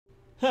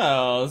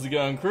How's it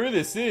going, crew?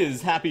 This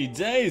is Happy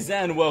Days,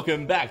 and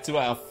welcome back to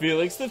our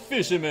Felix the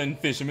Fisherman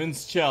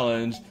Fisherman's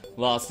Challenge.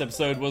 Last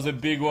episode was a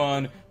big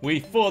one. We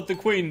fought the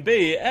Queen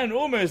Bee and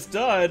almost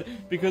died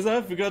because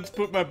I forgot to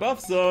put my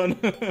buffs on.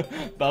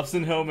 Buffs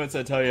and helmets,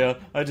 I tell you.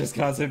 I just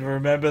can't seem to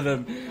remember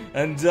them.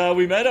 And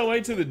we made our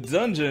way to the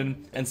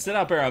dungeon and set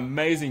up our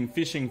amazing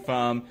fishing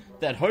farm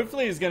that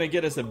hopefully is going to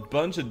get us a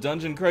bunch of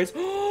dungeon crates.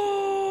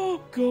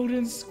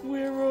 Golden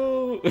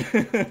squirrel!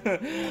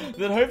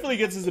 That hopefully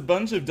gets us a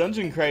bunch of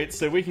dungeon crates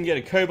so we can get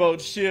a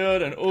cobalt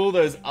shield and all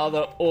those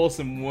other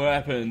awesome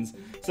weapons.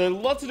 So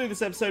lots to do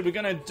this episode. We're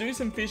going to do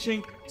some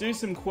fishing, do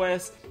some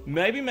quests,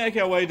 maybe make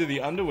our way to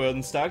the underworld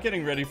and start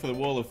getting ready for the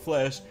Wall of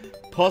Flesh.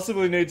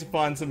 Possibly need to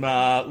find some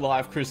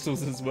life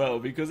crystals as well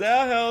because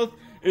our health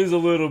is a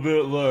little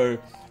bit low.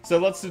 So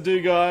lots to do,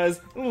 guys.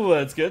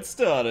 Let's get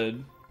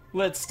started.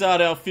 Let's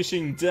start our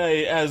fishing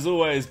day, as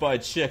always, by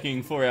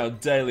checking for our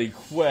daily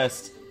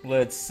quest.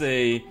 Let's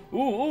see.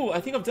 Ooh, I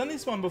think I've done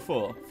this one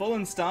before.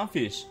 Fallen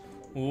starfish.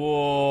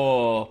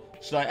 Whoa.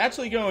 Should I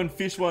actually go and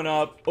fish one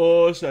up,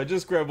 or should I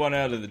just grab one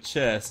out of the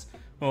chest?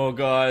 Oh,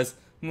 guys.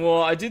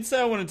 Well, I did say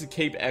I wanted to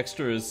keep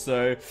extras,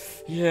 so...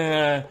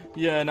 Yeah,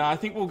 no, I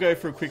think we'll go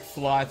for a quick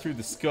fly through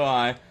the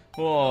sky.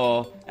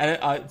 Oh, and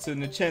it's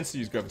a chance to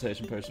use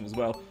gravitation potion as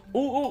well.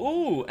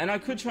 Ooh, and I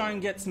could try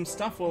and get some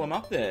stuff while I'm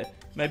up there.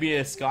 Maybe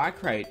a sky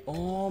crate.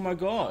 Oh my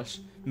gosh.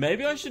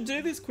 Maybe I should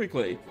do this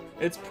quickly.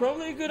 It's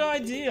probably a good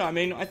idea. I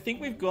mean, I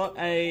think we've got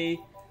a...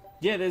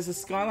 Yeah, there's a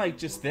sky lake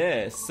just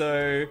there.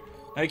 So,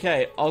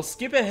 okay, I'll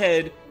skip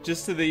ahead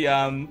just to the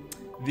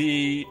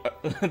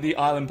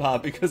island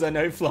part because I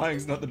know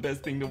flying's not the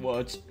best thing to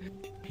watch.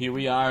 Here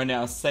we are in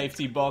our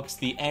safety box,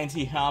 the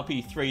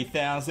Anti-Harpy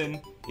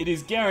 3000. It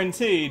is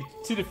guaranteed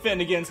to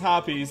defend against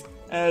harpies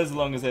as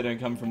long as they don't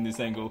come from this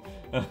angle.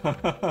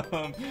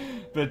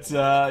 But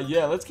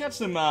yeah, let's catch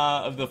some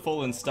of the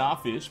fallen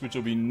starfish, which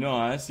will be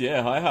nice.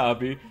 Yeah, hi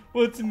Harpy.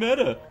 What's the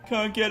matter?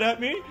 Can't get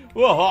at me?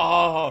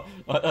 Whoa,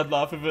 I'd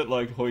laugh if it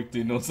like hoiked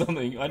in or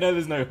something. I know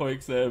there's no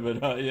hoiks there,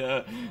 but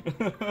yeah.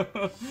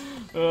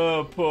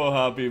 Oh, poor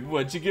Harpy.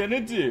 What you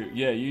gonna do?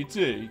 Yeah, you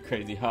too, you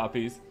crazy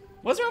harpies.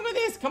 What's wrong with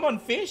this? Come on,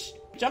 fish.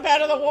 Jump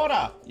out of the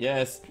water.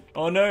 Yes.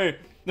 Oh no.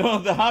 No,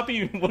 the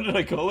harpy, what did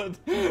I call it?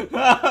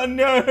 Ah,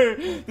 no!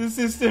 The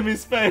system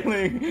is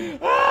failing!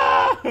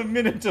 Ah!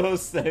 Minotaur,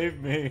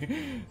 save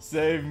me!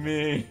 Save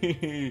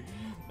me!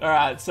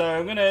 Alright, so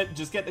I'm gonna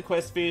just get the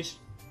quest fish.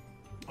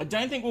 I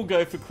don't think we'll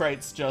go for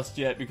crates just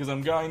yet because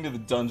I'm going to the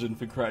dungeon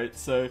for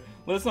crates, so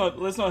let's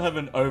not have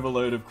an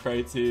overload of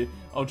crates here.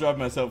 I'll drive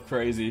myself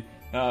crazy.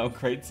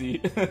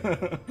 Cratesy.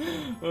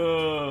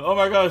 Oh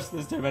my gosh,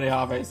 there's too many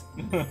harpies.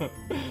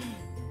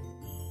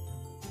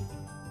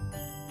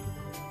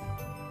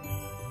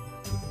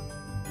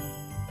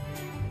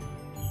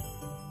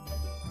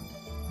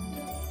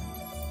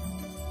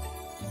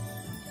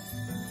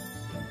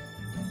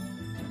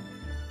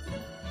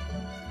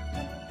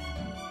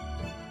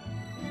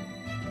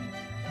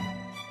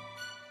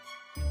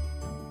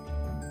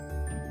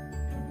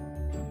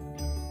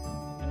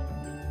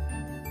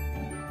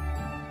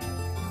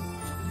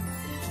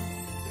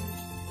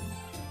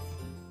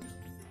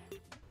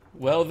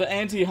 Well, the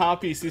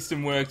anti-harpy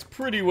system worked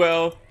pretty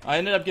well. I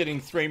ended up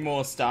getting 3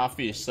 more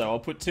starfish, so I'll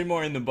put 2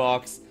 more in the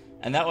box.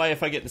 And that way,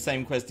 if I get the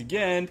same quest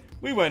again,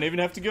 we won't even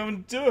have to go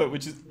and do it,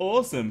 which is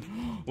awesome.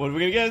 What are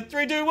we gonna get?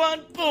 3, 2,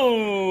 1,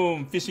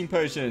 boom! Fishing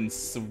potions,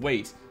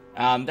 sweet.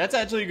 That's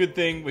actually a good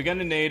thing. We're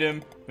gonna need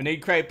them. We need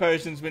crate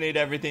potions, we need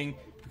everything,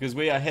 because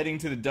we are heading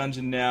to the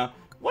dungeon now.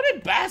 What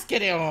did Bass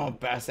get in? Oh,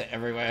 Bass are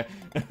everywhere.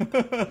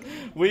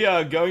 We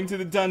are going to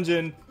the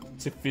dungeon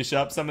to fish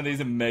up some of these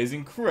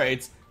amazing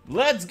crates.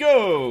 Let's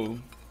go!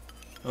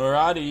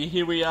 Alrighty,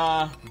 here we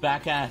are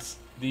back at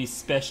the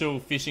special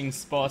fishing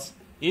spot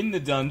in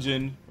the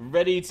dungeon,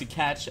 ready to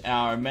catch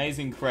our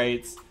amazing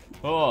crates.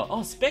 Oh,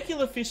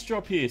 specular fish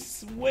drop here,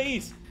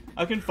 sweet!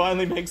 I can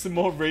finally make some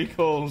more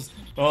recalls.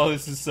 Oh,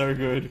 this is so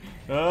good.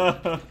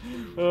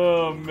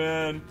 Oh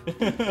man.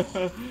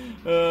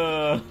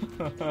 I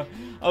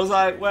was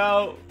like,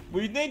 well,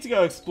 we need to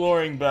go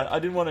exploring, but I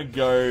didn't want to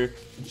go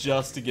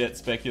just to get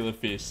specular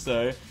fish,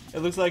 so it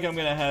looks like I'm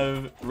going to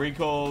have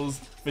recalls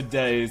for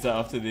days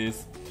after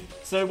this.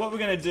 So what we're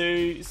going to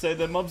do, so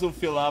the mobs will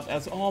fill up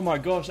as, oh my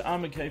gosh,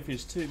 armored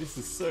cavefish too, this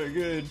is so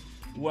good.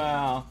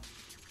 Wow.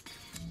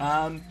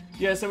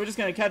 Yeah, so we're just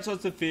going to catch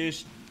lots of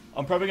fish.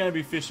 I'm probably going to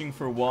be fishing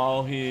for a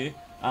while here.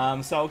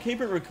 So I'll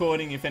keep it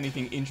recording if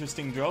anything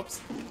interesting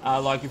drops,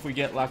 like if we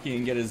get lucky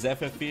and get a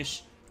zephyr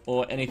fish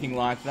or anything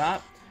like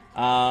that.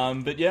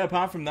 But yeah,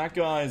 apart from that,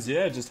 guys,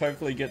 yeah, just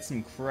hopefully get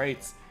some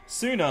crates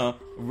sooner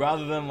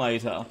rather than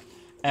later.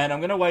 And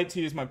I'm going to wait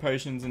to use my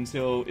potions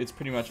until it's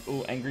pretty much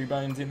all angry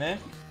bones in there.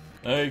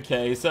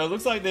 Okay, so it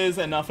looks like there's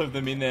enough of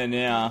them in there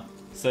now.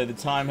 So the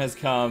time has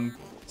come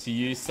to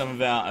use some of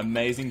our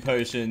amazing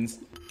potions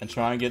and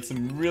try and get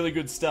some really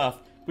good stuff.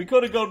 We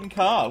caught a golden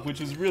carp, which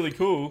was really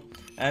cool.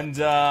 And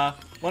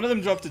one of them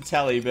dropped a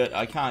tally, but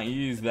I can't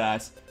use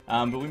that.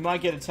 But we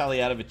might get a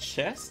tally out of a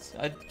chest.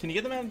 Can you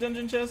get them out of a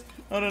dungeon chest?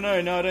 I don't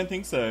know. No, I don't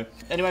think so.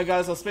 Anyway,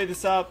 guys, I'll speed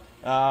this up.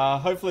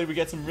 Hopefully we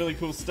get some really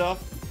cool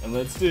stuff, and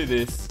let's do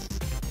this.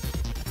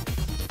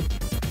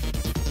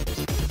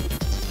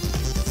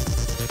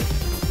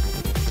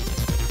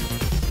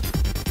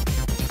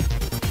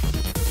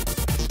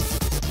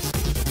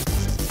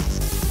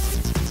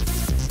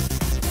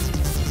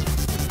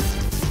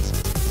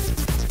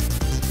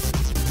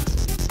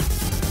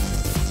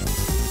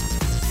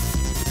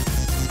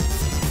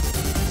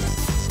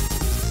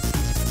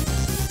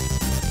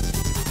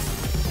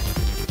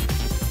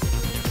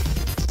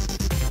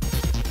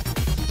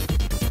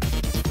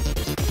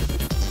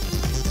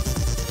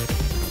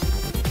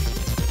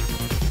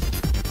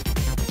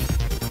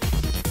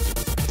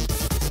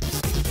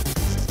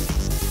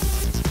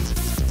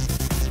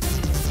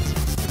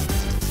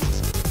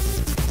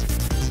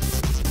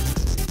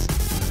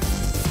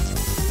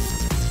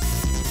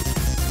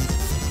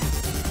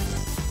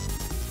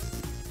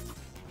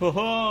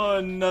 Oh,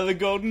 another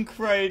golden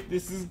crate.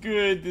 This is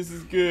good. This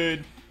is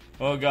good.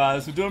 Oh,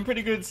 guys, we're doing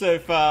pretty good so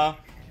far.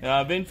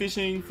 I've been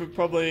fishing for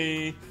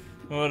probably,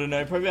 I don't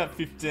know, probably about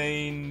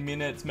 15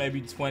 minutes,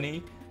 maybe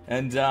 20.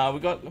 And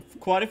we've got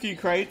quite a few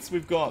crates.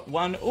 We've got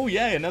one, oh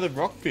yeah, another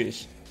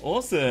rockfish.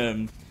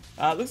 Awesome.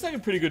 Looks like a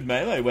pretty good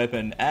melee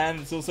weapon, and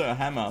it's also a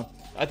hammer.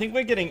 I think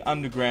we're getting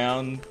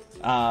underground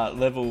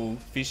level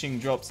fishing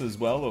drops as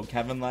well, or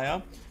cavern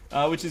layer,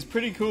 which is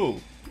pretty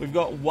cool. We've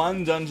got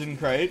one dungeon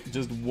crate,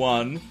 just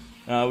one,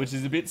 which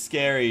is a bit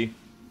scary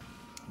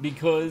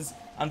because,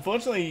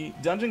 unfortunately,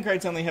 dungeon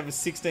crates only have a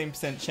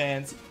 16%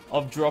 chance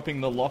of dropping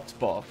the locked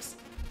box.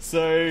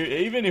 So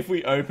even if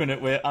we open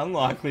it, we're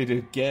unlikely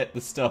to get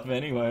the stuff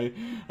anyway,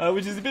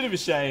 which is a bit of a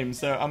shame.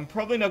 So I'm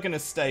probably not going to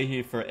stay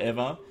here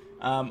forever.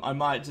 I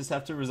might just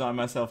have to resign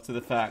myself to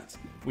the fact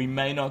we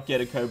may not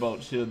get a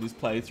cobalt shield this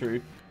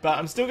playthrough, but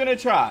I'm still going to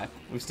try.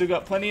 We've still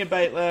got plenty of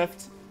bait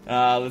left.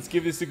 Let's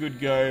give this a good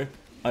go.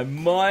 I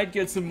might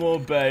get some more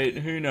bait,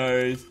 who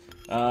knows,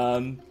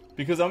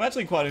 because I'm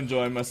actually quite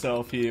enjoying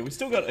myself here. We've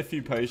still got a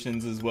few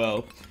potions as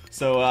well,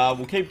 so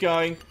we'll keep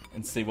going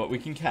and see what we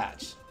can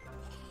catch.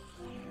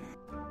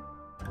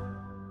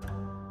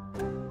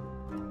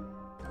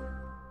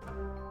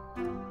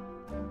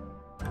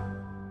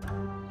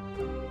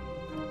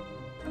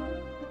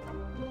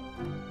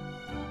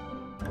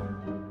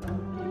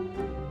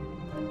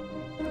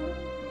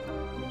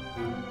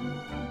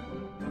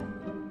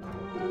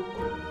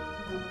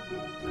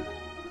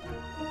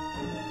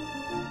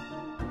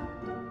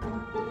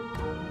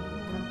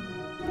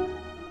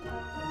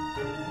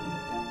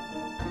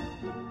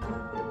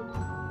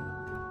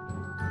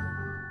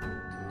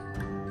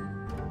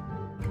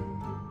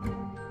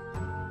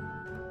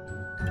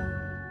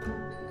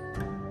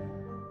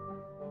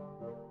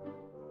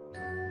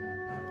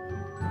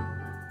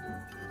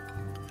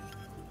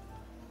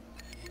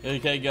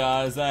 Okay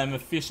guys, I am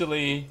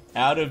officially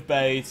out of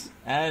bait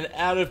and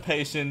out of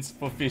patience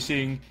for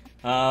fishing,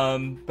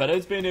 but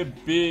it's been a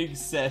big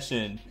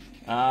session.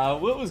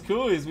 What was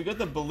cool is we got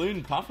the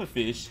balloon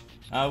pufferfish,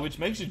 which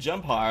makes you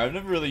jump higher. I've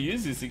never really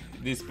used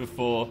this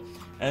before,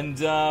 and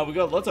we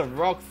got lots of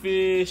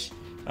rockfish,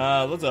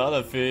 lots of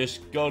other fish,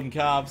 golden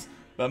carps,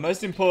 but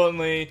most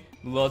importantly,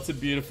 lots of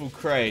beautiful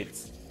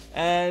crates.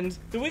 And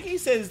the wiki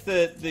says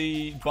that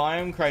the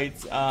biome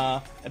crates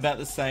are about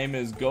the same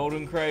as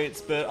golden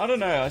crates, but I don't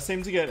know, I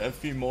seem to get a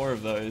few more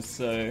of those,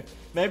 so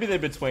maybe they're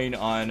between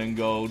iron and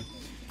gold.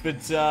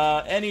 But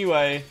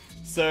anyway,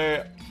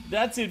 so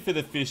that's it for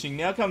the fishing.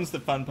 Now comes the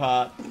fun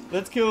part.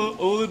 Let's kill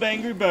all the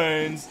Bangry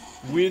Bones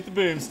with the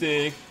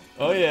boomstick.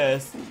 Oh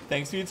yes,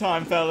 thanks for your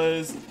time,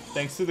 fellas.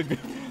 Thanks to the...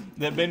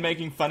 They've been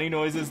making funny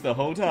noises the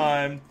whole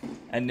time,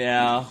 and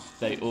now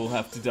they all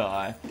have to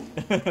die.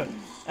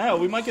 Oh,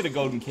 we might get a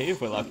golden key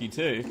if we're lucky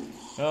too.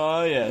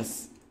 Oh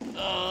yes.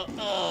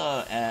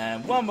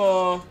 And one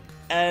more,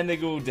 and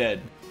they're all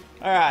dead.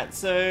 Alright,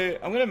 so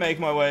I'm gonna make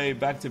my way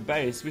back to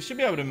base. We should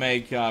be able to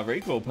make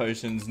recall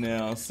potions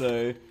now,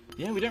 so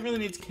yeah, we don't really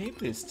need to keep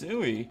this, do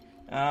we?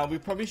 We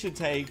probably should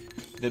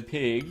take the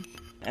pig.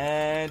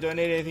 And do I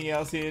need anything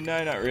else here?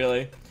 No, not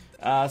really.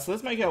 So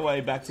let's make our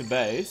way back to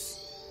base.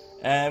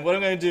 And what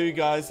I'm going to do,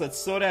 guys, let's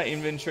sort our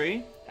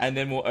inventory, and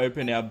then we'll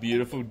open our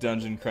beautiful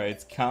dungeon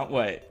crates. Can't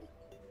wait.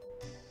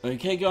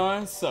 Okay,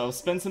 guys, so I've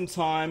spent some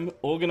time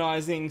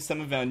organizing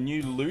some of our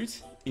new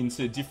loot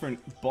into different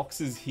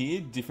boxes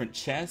here, different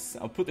chests.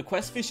 I'll put the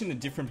quest fish in a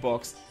different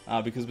box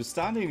because we're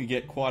starting to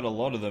get quite a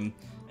lot of them.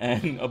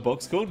 And a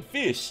box called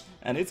fish,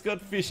 and it's got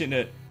fish in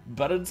it,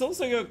 but it's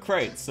also got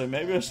crates, so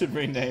maybe I should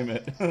rename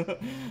it.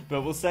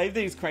 But we'll save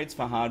these crates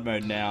for hard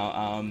mode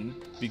now,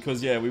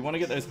 because yeah, we want to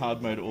get those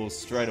hard mode ores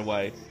straight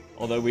away.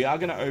 Although we are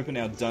going to open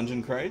our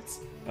dungeon crates,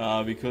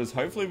 because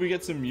hopefully we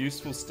get some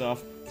useful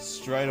stuff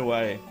straight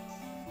away.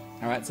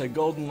 Alright, so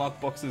golden luck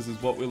boxes is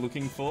what we're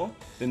looking for.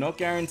 They're not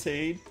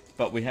guaranteed,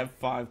 but we have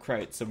 5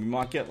 crates, so we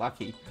might get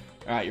lucky.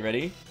 Alright, you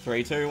ready?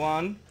 3, 2,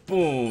 1,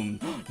 boom!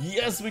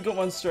 Yes, we got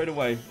one straight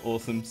away.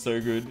 Awesome,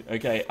 so good.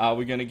 Okay, are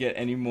we gonna get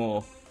any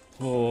more?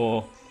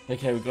 Oh,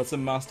 okay, we've got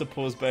some master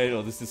pause bait.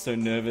 Oh, this is so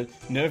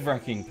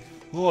nerve-wracking.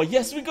 Oh,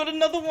 yes, we got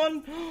another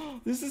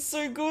one. This is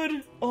so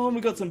good. Oh, we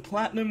got some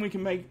platinum. We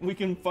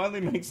can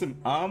finally make some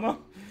armor.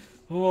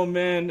 Oh,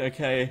 man.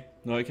 Okay.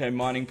 Okay,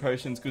 mining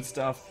potions, good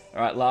stuff.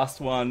 All right, last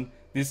one.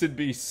 This would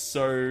be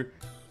so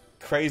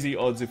crazy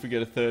odds if we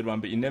get a third one,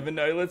 but you never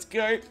know. Let's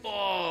go.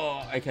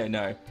 Oh, okay,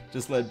 no.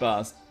 Just lead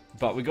bars.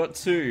 But we got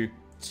two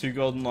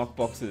golden lock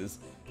boxes.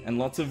 And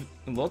lots of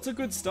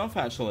good stuff,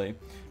 actually.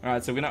 All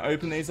right, so we're going to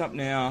open these up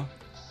now.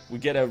 We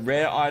get a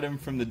rare item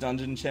from the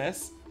dungeon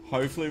chest.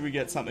 Hopefully we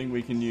get something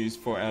we can use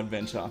for our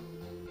adventure.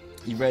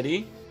 You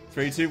ready?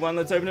 3, 2, 1,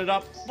 let's open it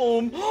up.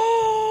 Boom.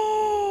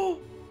 Oh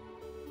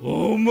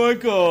my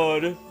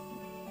god.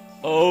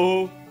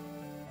 Oh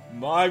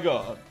my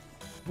god.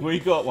 We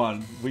got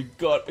one. We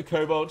got a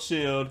cobalt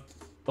shield.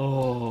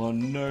 Oh,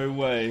 no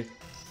way.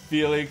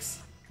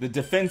 Felix, the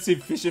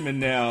defensive fisherman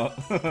now.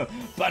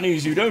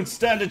 Bunnies, you don't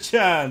stand a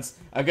chance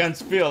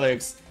against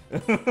Felix.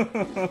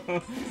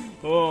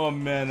 Oh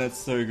man, that's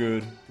so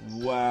good.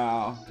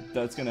 Wow,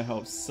 that's gonna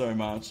help so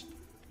much.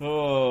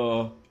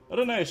 Oh, I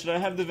don't know, should I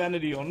have the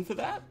vanity on for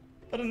that?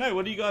 I don't know,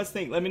 what do you guys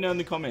think? Let me know in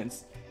the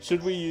comments.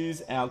 Should we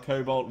use our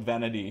cobalt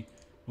vanity?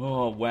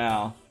 Oh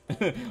wow.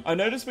 I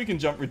noticed we can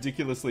jump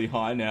ridiculously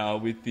high now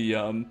with the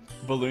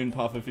balloon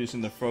pufferfish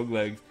and the frog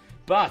legs.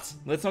 But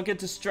let's not get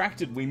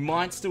distracted, we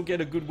might still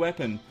get a good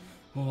weapon.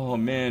 Oh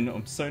man,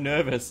 I'm so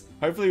nervous.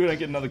 Hopefully we don't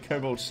get another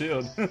cobalt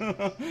shield.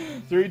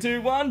 3,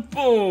 2, 1,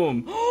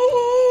 boom!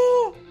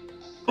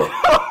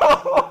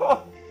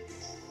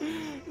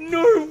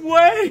 No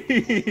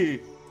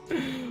way!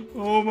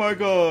 Oh my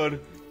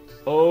god.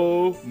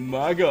 Oh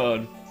my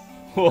god.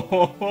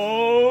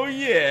 Oh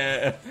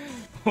yeah!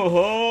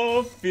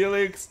 Oh,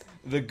 Felix,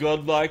 the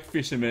godlike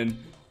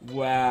fisherman.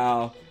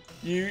 Wow.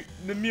 The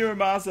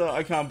Muramasa,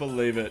 I can't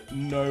believe it.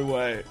 No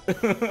way.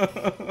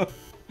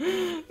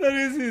 That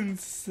is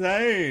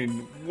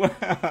insane.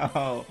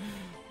 Wow.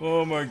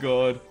 Oh my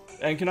god.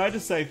 And can I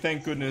just say,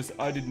 thank goodness,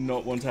 I did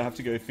not want to have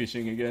to go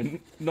fishing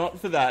again. Not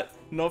for that.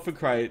 Not for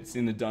crates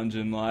in the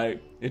dungeon.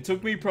 Like, it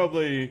took me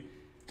probably,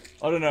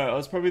 I don't know, I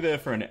was probably there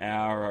for an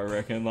hour, I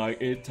reckon. Like,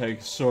 it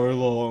takes so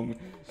long.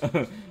 I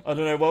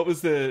don't know, what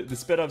was the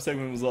sped up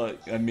segment was like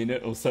a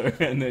minute or so.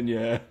 And then,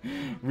 yeah,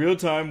 real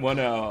time, 1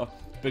 hour.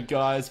 But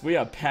guys, we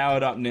are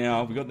powered up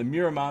now. We got the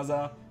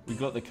Muramasa. We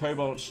got the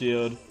cobalt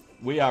shield.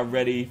 We are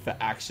ready for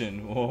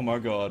action. Oh my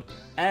god.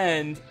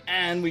 And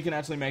we can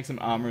actually make some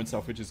armor and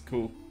stuff, which is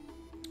cool.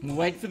 We'll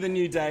wait for the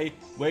new day.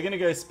 We're going to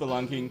go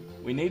spelunking.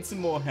 We need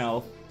some more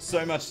health.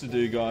 So much to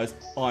do, guys.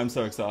 Oh, I'm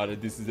so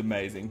excited. This is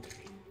amazing.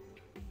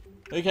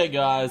 Okay,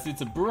 guys.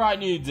 It's a bright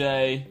new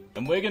day.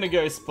 And we're going to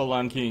go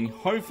spelunking.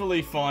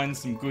 Hopefully find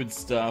some good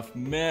stuff.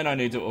 Man, I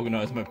need to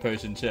organize my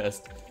potion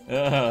chest.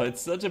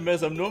 It's such a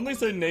mess. I'm normally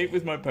so neat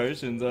with my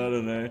potions. I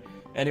don't know.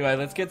 Anyway,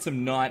 let's get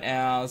some night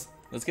owls.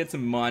 Let's get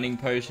some mining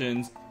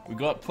potions. We've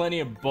got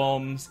plenty of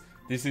bombs.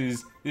 This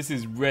is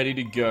ready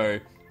to go.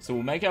 So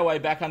we'll make our way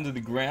back under the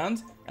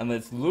ground and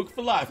let's look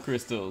for life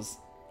crystals.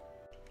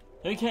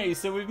 Okay,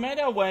 so we've made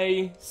our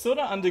way sort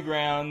of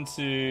underground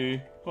to...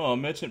 Oh,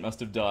 merchant must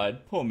have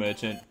died. Poor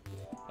merchant.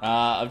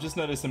 I've just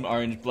noticed some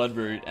orange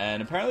bloodroot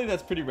and apparently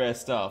that's pretty rare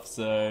stuff.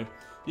 So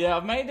yeah,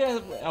 I've made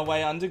our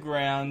way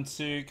underground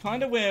to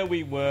kind of where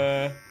we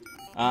were.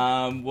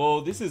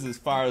 Well, this is as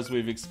far as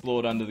we've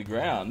explored under the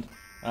ground.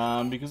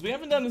 Because we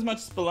haven't done as much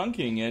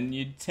spelunking, and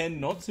you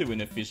tend not to in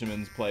a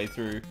fisherman's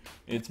playthrough.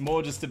 It's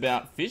more just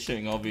about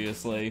fishing,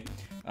 obviously.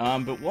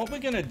 But what we're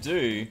going to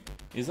do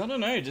is, I don't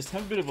know, just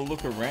have a bit of a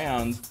look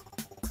around.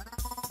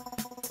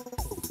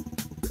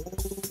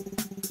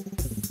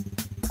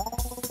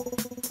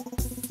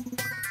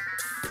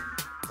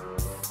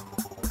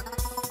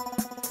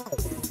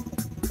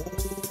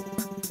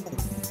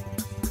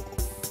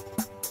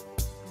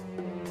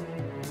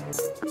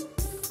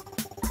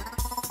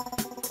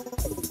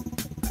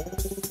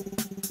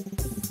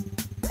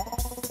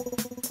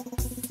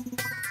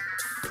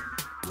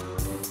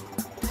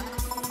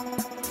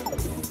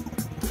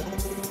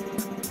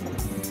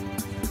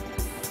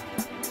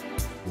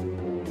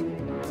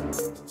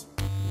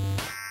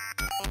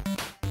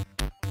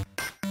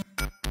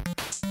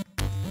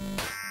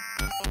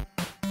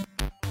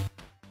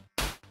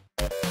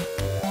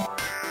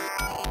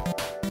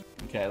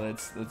 Okay,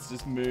 let's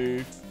just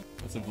move.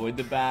 Let's avoid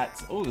the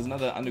bats. Oh, there's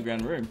another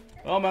underground room.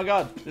 Oh my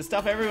god, there's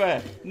stuff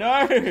everywhere.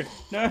 No,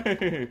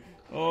 no.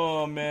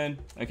 Oh man.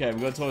 Okay,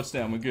 we got a torch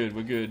down. We're good.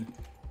 We're good.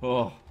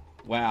 Oh,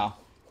 wow.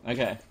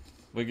 Okay,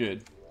 we're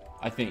good.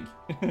 I think.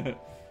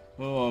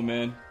 Oh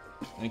man.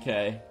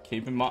 Okay,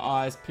 keeping my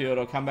eyes peeled.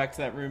 I'll come back to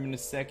that room in a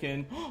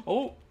second.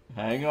 Oh,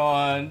 hang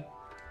on.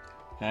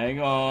 Hang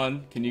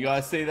on. Can you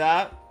guys see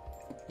that?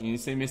 Can you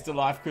see Mr.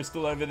 Life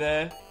Crystal over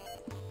there?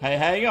 Hey,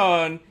 hang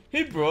on.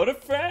 He brought a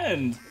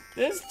friend.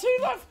 There's 2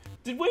 life.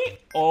 Did we?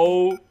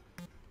 Oh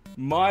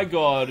my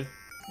god.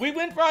 We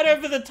went right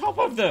over the top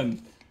of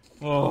them.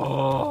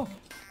 Oh.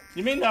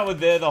 You mean they were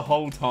there the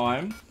whole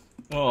time?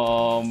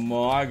 Oh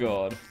my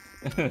god.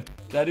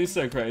 That is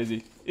so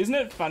crazy. Isn't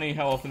it funny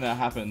how often that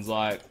happens?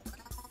 Like,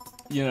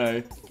 you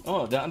know,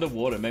 oh, they're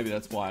underwater. Maybe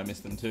that's why I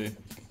missed them too.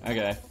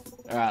 Okay.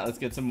 Alright, let's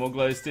get some more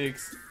glow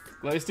sticks.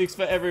 Glow sticks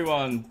for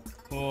everyone.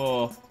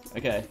 Oh,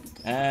 okay.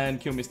 And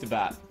kill Mr.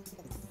 Bat.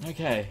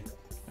 Okay.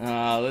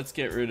 Let's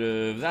get rid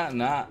of that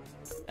and that.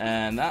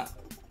 And that.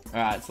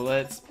 Alright, so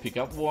let's pick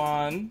up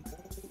one.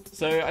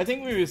 So I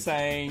think we were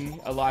saying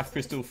a life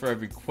crystal for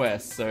every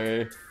quest.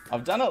 So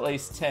I've done at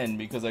least 10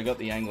 because I got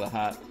the angler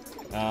hat.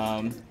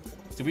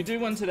 Did we do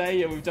one today?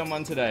 Yeah, we've done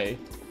one today.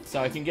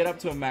 So I can get up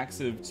to a max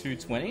of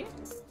 220?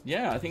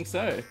 Yeah, I think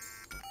so.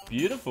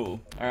 Beautiful.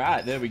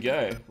 Alright, there we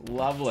go.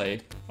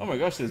 Lovely. Oh my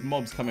gosh, there's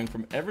mobs coming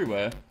from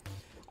everywhere.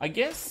 I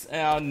guess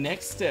our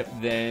next step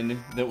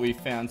then, that we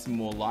found some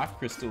more life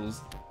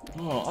crystals.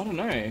 Oh, I don't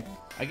know.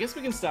 I guess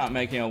we can start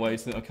making our way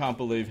to them. I can't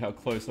believe how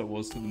close I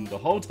was to them the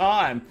whole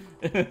time.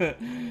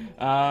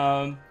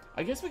 I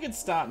guess we could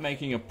start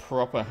making a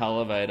proper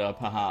elevator,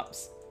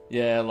 perhaps.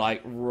 Yeah,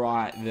 like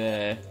right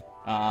there.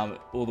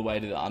 All the way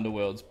to the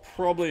underworld's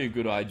probably a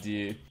good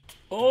idea.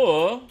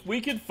 Or we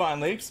could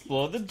finally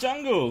explore the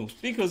jungle,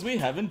 because we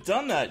haven't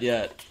done that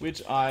yet,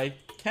 which I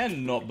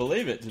cannot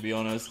believe it, to be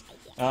honest.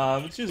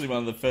 It's usually one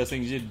of the first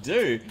things you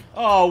do.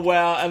 Oh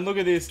wow, and look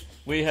at this.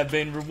 We have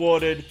been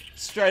rewarded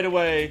straight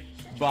away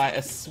by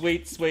a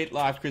sweet, sweet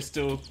life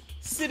crystal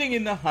sitting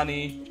in the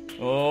honey.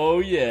 Oh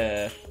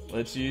yeah,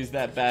 let's use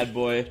that bad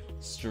boy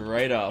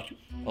straight up.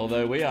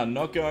 Although we are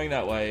not going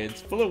that way.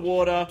 It's full of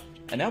water,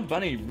 and our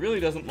bunny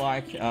really doesn't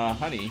like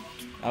honey.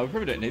 We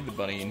probably don't need the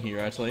bunny in here,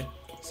 actually.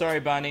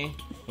 Sorry, bunny.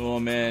 Oh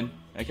man.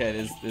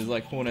 Okay, there's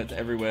like hornets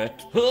everywhere.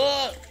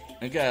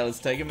 Okay, let's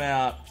take him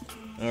out.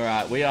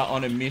 Alright, we are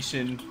on a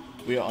mission.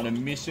 We are on a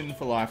mission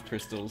for life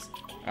crystals.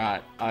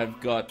 Alright, I've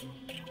got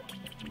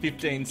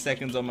 15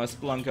 seconds on my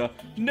Splunker.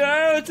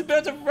 No, it's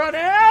about to run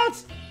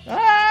out!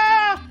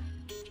 Ah!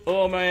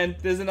 Oh man,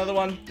 there's another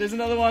one. There's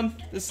another one.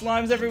 There's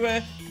slimes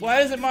everywhere.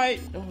 Why isn't my...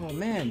 Oh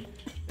man.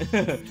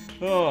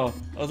 Oh,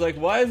 I was like,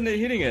 why isn't it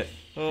hitting it?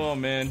 Oh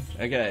man.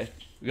 Okay,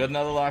 we got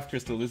another life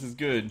crystal. This is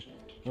good.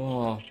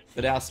 Oh,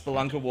 but our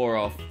Spelunker wore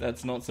off.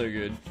 That's not so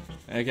good.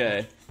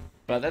 Okay.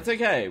 But that's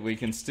okay. We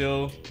can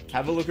still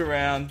have a look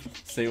around,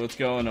 see what's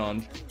going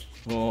on.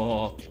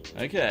 Oh,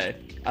 okay.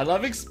 I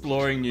love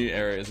exploring new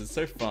areas. It's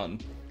so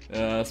fun.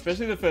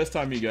 Especially the first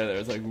time you go there.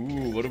 It's like,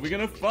 ooh, what are we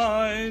gonna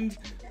find?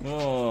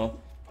 Oh.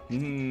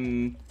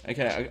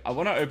 Okay, I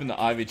want to open the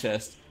ivy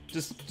chest.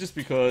 Just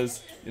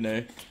because, you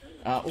know.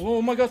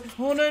 Oh my god.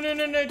 Oh, no.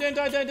 Don't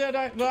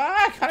die.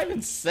 Ah, I can't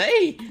even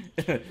see.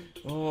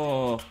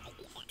 Oh.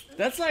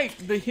 That's like,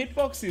 the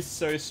hitbox is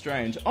so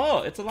strange.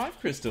 Oh, it's a life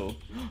crystal.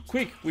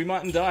 Quick, we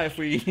mightn't die if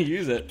we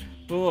use it.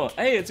 Oh,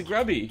 hey, it's a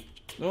grubby.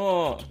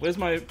 Oh, where's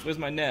my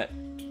net?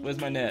 Where's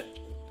my net?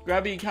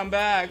 Grubby, come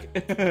back.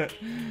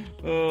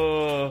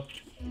 Oh,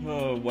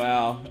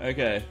 wow.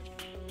 Okay.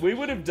 We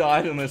would have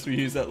died unless we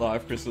used that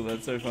life crystal.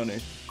 That's so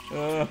funny.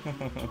 Oh,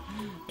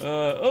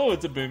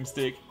 it's a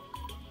boomstick.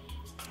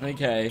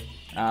 Okay.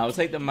 We'll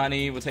take the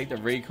money. We'll take the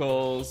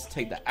recalls.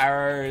 Take the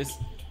arrows.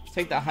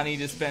 Take the honey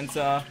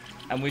dispenser.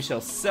 And we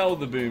shall sell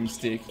the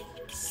boomstick.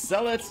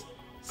 Sell it.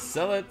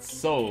 Sell it.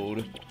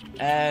 Sold.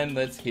 And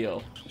let's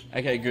heal.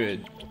 Okay,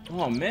 good.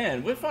 Oh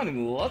man, we're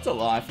finding lots of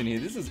life in here.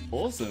 This is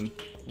awesome.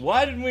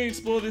 Why didn't we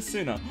explore this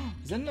sooner?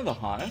 Is that another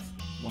hive?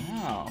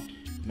 Wow.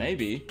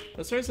 Maybe.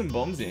 Let's throw some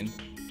bombs in.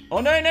 Oh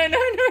no.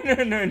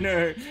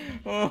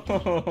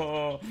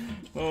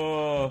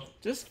 Oh.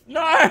 Just,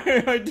 no!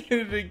 I did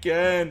it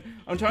again.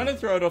 I'm trying to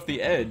throw it off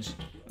the edge.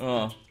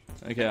 Oh.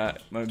 Okay,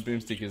 my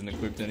boomstick isn't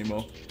equipped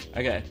anymore.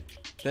 Okay.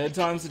 Third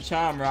time's the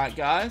charm, right,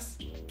 guys?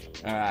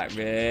 Alright,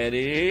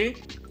 ready?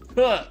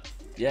 Huh.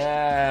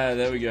 Yeah,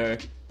 there we go.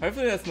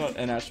 Hopefully that's not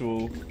an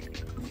actual...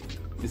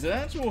 Is it an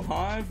actual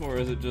hive, or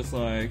is it just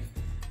like...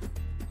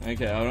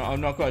 Okay,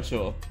 I'm not quite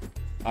sure.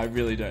 I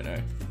really don't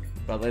know.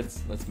 But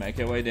let's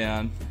make our way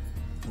down.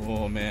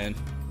 Oh, man.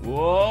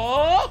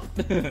 Whoa!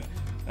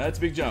 That's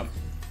a big jump.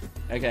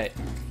 Okay,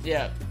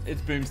 yeah,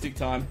 it's boomstick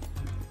time.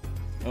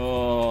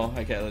 Oh,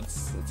 okay,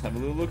 let's have a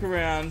little look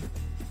around.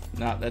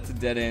 Nah, that's a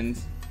dead end.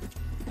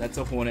 That's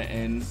a hornet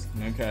end.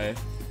 Okay.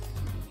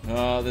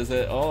 Oh, there's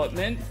a... Oh,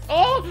 man.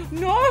 Oh,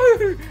 no!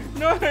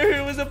 No,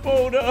 it was a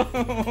boulder.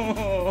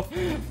 Oh,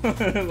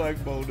 I don't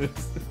like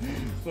boulders.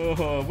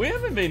 Oh, we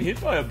haven't been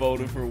hit by a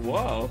boulder for a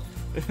while.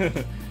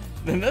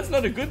 Then that's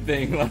not a good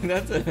thing. Like,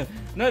 that's a...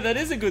 No, that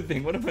is a good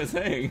thing. What am I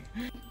saying?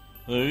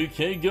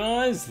 Okay,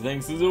 guys.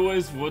 Thanks as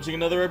always for watching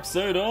another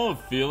episode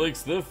of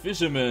Felix the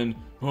Fisherman.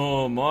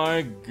 Oh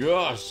my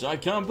gosh, I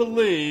can't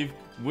believe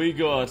we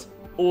got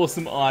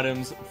awesome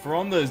items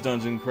from those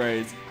dungeon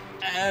crates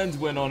and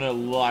went on a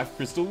life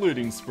crystal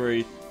looting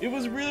spree. It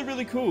was really,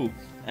 really cool.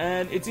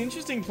 And it's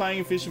interesting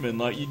playing a fisherman.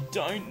 Like, you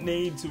don't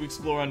need to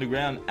explore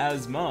underground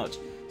as much.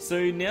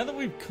 So now that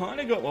we've kind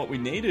of got what we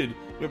needed,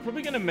 we're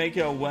probably going to make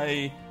our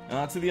way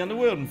to the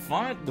underworld and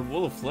fight the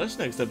Wall of Flesh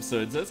next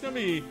episode. So that's going to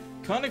be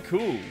kind of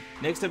cool.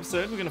 Next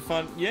episode, we're going to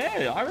find...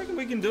 Yeah, I reckon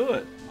we can do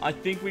it. I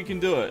think we can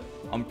do it.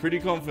 I'm pretty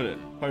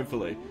confident,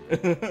 hopefully.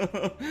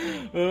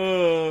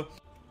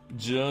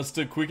 Just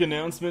a quick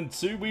announcement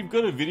too, we've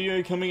got a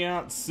video coming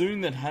out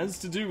soon that has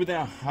to do with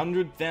our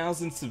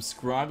 100,000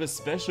 subscriber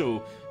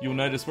special. You'll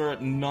notice we're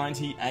at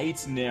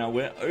 98 now,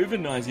 we're over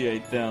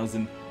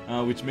 98,000,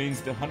 which means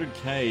the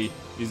 100k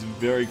is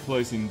very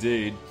close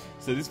indeed.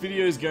 So this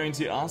video is going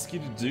to ask you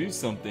to do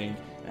something,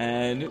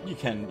 and you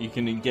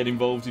can get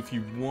involved if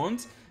you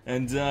want,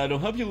 and it'll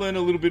help you learn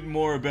a little bit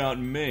more about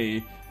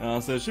me,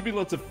 so it should be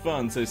lots of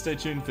fun, so stay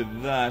tuned for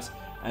that.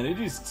 And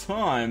it is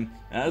time,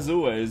 as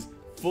always,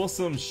 for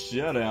some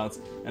shoutouts.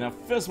 And our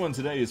first one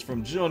today is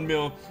from John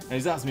Mill, and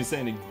he's asked me to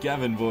say in a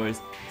Gavin voice,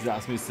 he's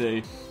asked me to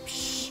say,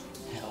 "Psh,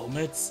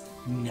 helmets?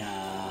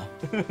 Nah."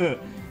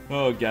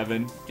 Oh,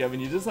 Gavin,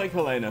 you're just like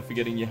Helena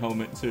forgetting your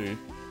helmet too.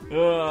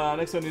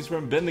 Next one is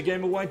from Ben the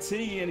Gamer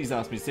YT, and he's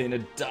asked me to say in a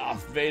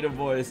Darth Vader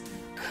voice.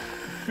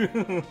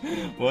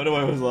 Why do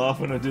I always laugh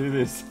when I do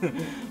this?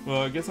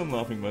 Well, I guess I'm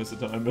laughing most of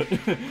the time, but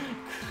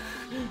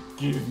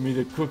give me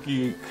the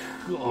cookie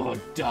or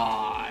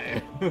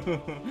die.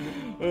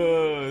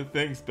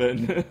 Thanks,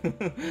 Ben.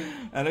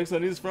 Our next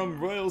one is from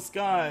Royal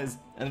Skies,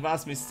 and they've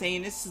asked me to say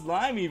in a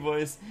slimy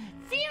voice,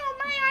 "Feel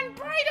my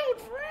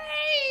unbridled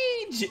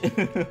rage!"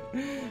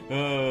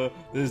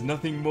 There's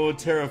nothing more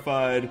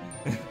terrifying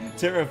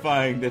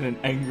than an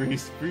angry,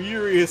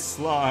 furious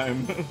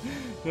slime.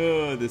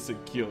 Oh, they're so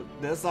cute.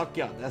 They're so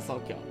cute.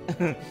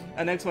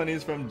 Our next one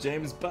is from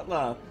James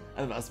Butler,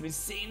 and they've asked me to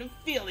say in a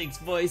Felix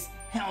voice,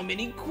 "How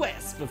many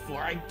quests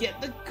before I get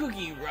the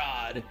cookie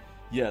rod?"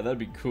 Yeah, that'd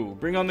be cool.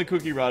 Bring on the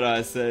cookie rod,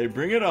 I say.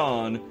 Bring it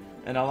on.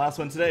 And our last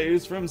one today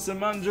is from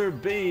Samundra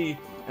B,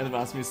 and they've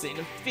asked me to say in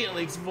a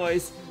Felix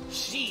voice,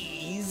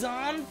 "She's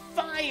on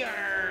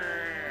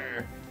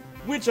fire!"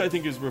 Which I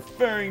think is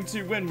referring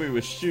to when we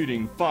were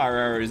shooting fire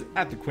arrows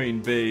at the Queen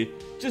Bee,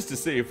 just to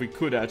see if we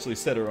could actually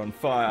set her on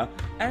fire.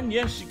 And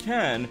yes, you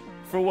can.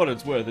 For what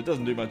it's worth, it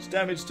doesn't do much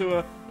damage to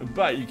her,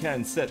 but you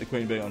can set the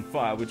Queen Bee on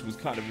fire, which was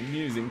kind of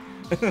amusing.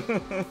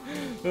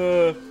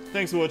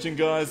 Thanks for watching,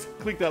 guys.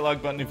 Click that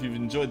like button if you've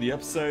enjoyed the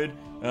episode.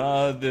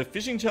 The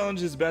fishing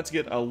challenge is about to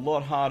get a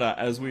lot harder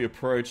as we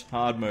approach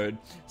hard mode.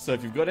 So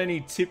if you've got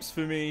any tips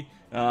for me,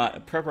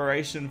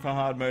 preparation for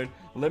hard mode,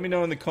 let me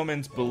know in the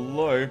comments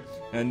below.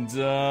 And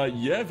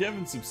yeah, if you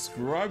haven't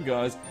subscribed,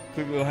 guys,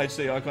 click the little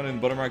HD icon in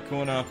the bottom right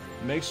corner.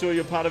 Make sure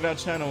you're part of our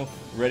channel,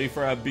 ready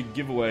for our big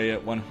giveaway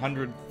at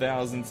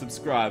 100,000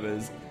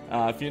 subscribers.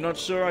 If you're not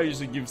sure, I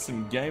usually give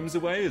some games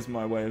away as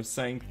my way of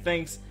saying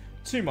thanks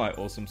to my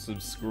awesome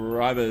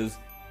subscribers.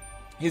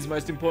 Here's the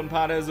most important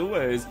part, as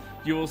always,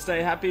 you will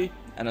stay happy,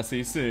 and I'll see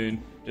you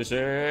soon. This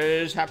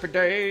is Happy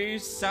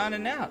Days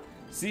signing out.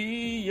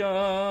 See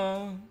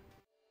ya!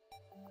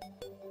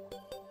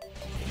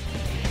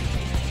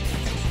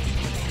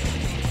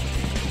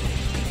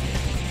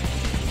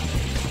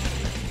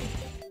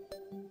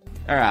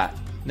 Alright,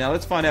 now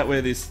let's find out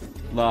where this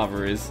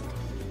lava is.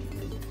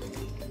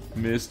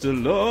 Mr.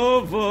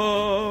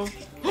 Lava!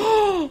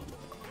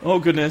 Oh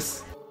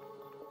goodness.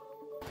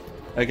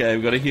 Okay,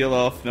 we've got to heal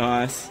off,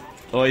 nice.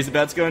 Oh, he's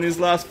about to go in his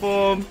last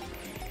form.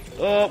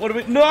 Oh, what do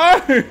we... No!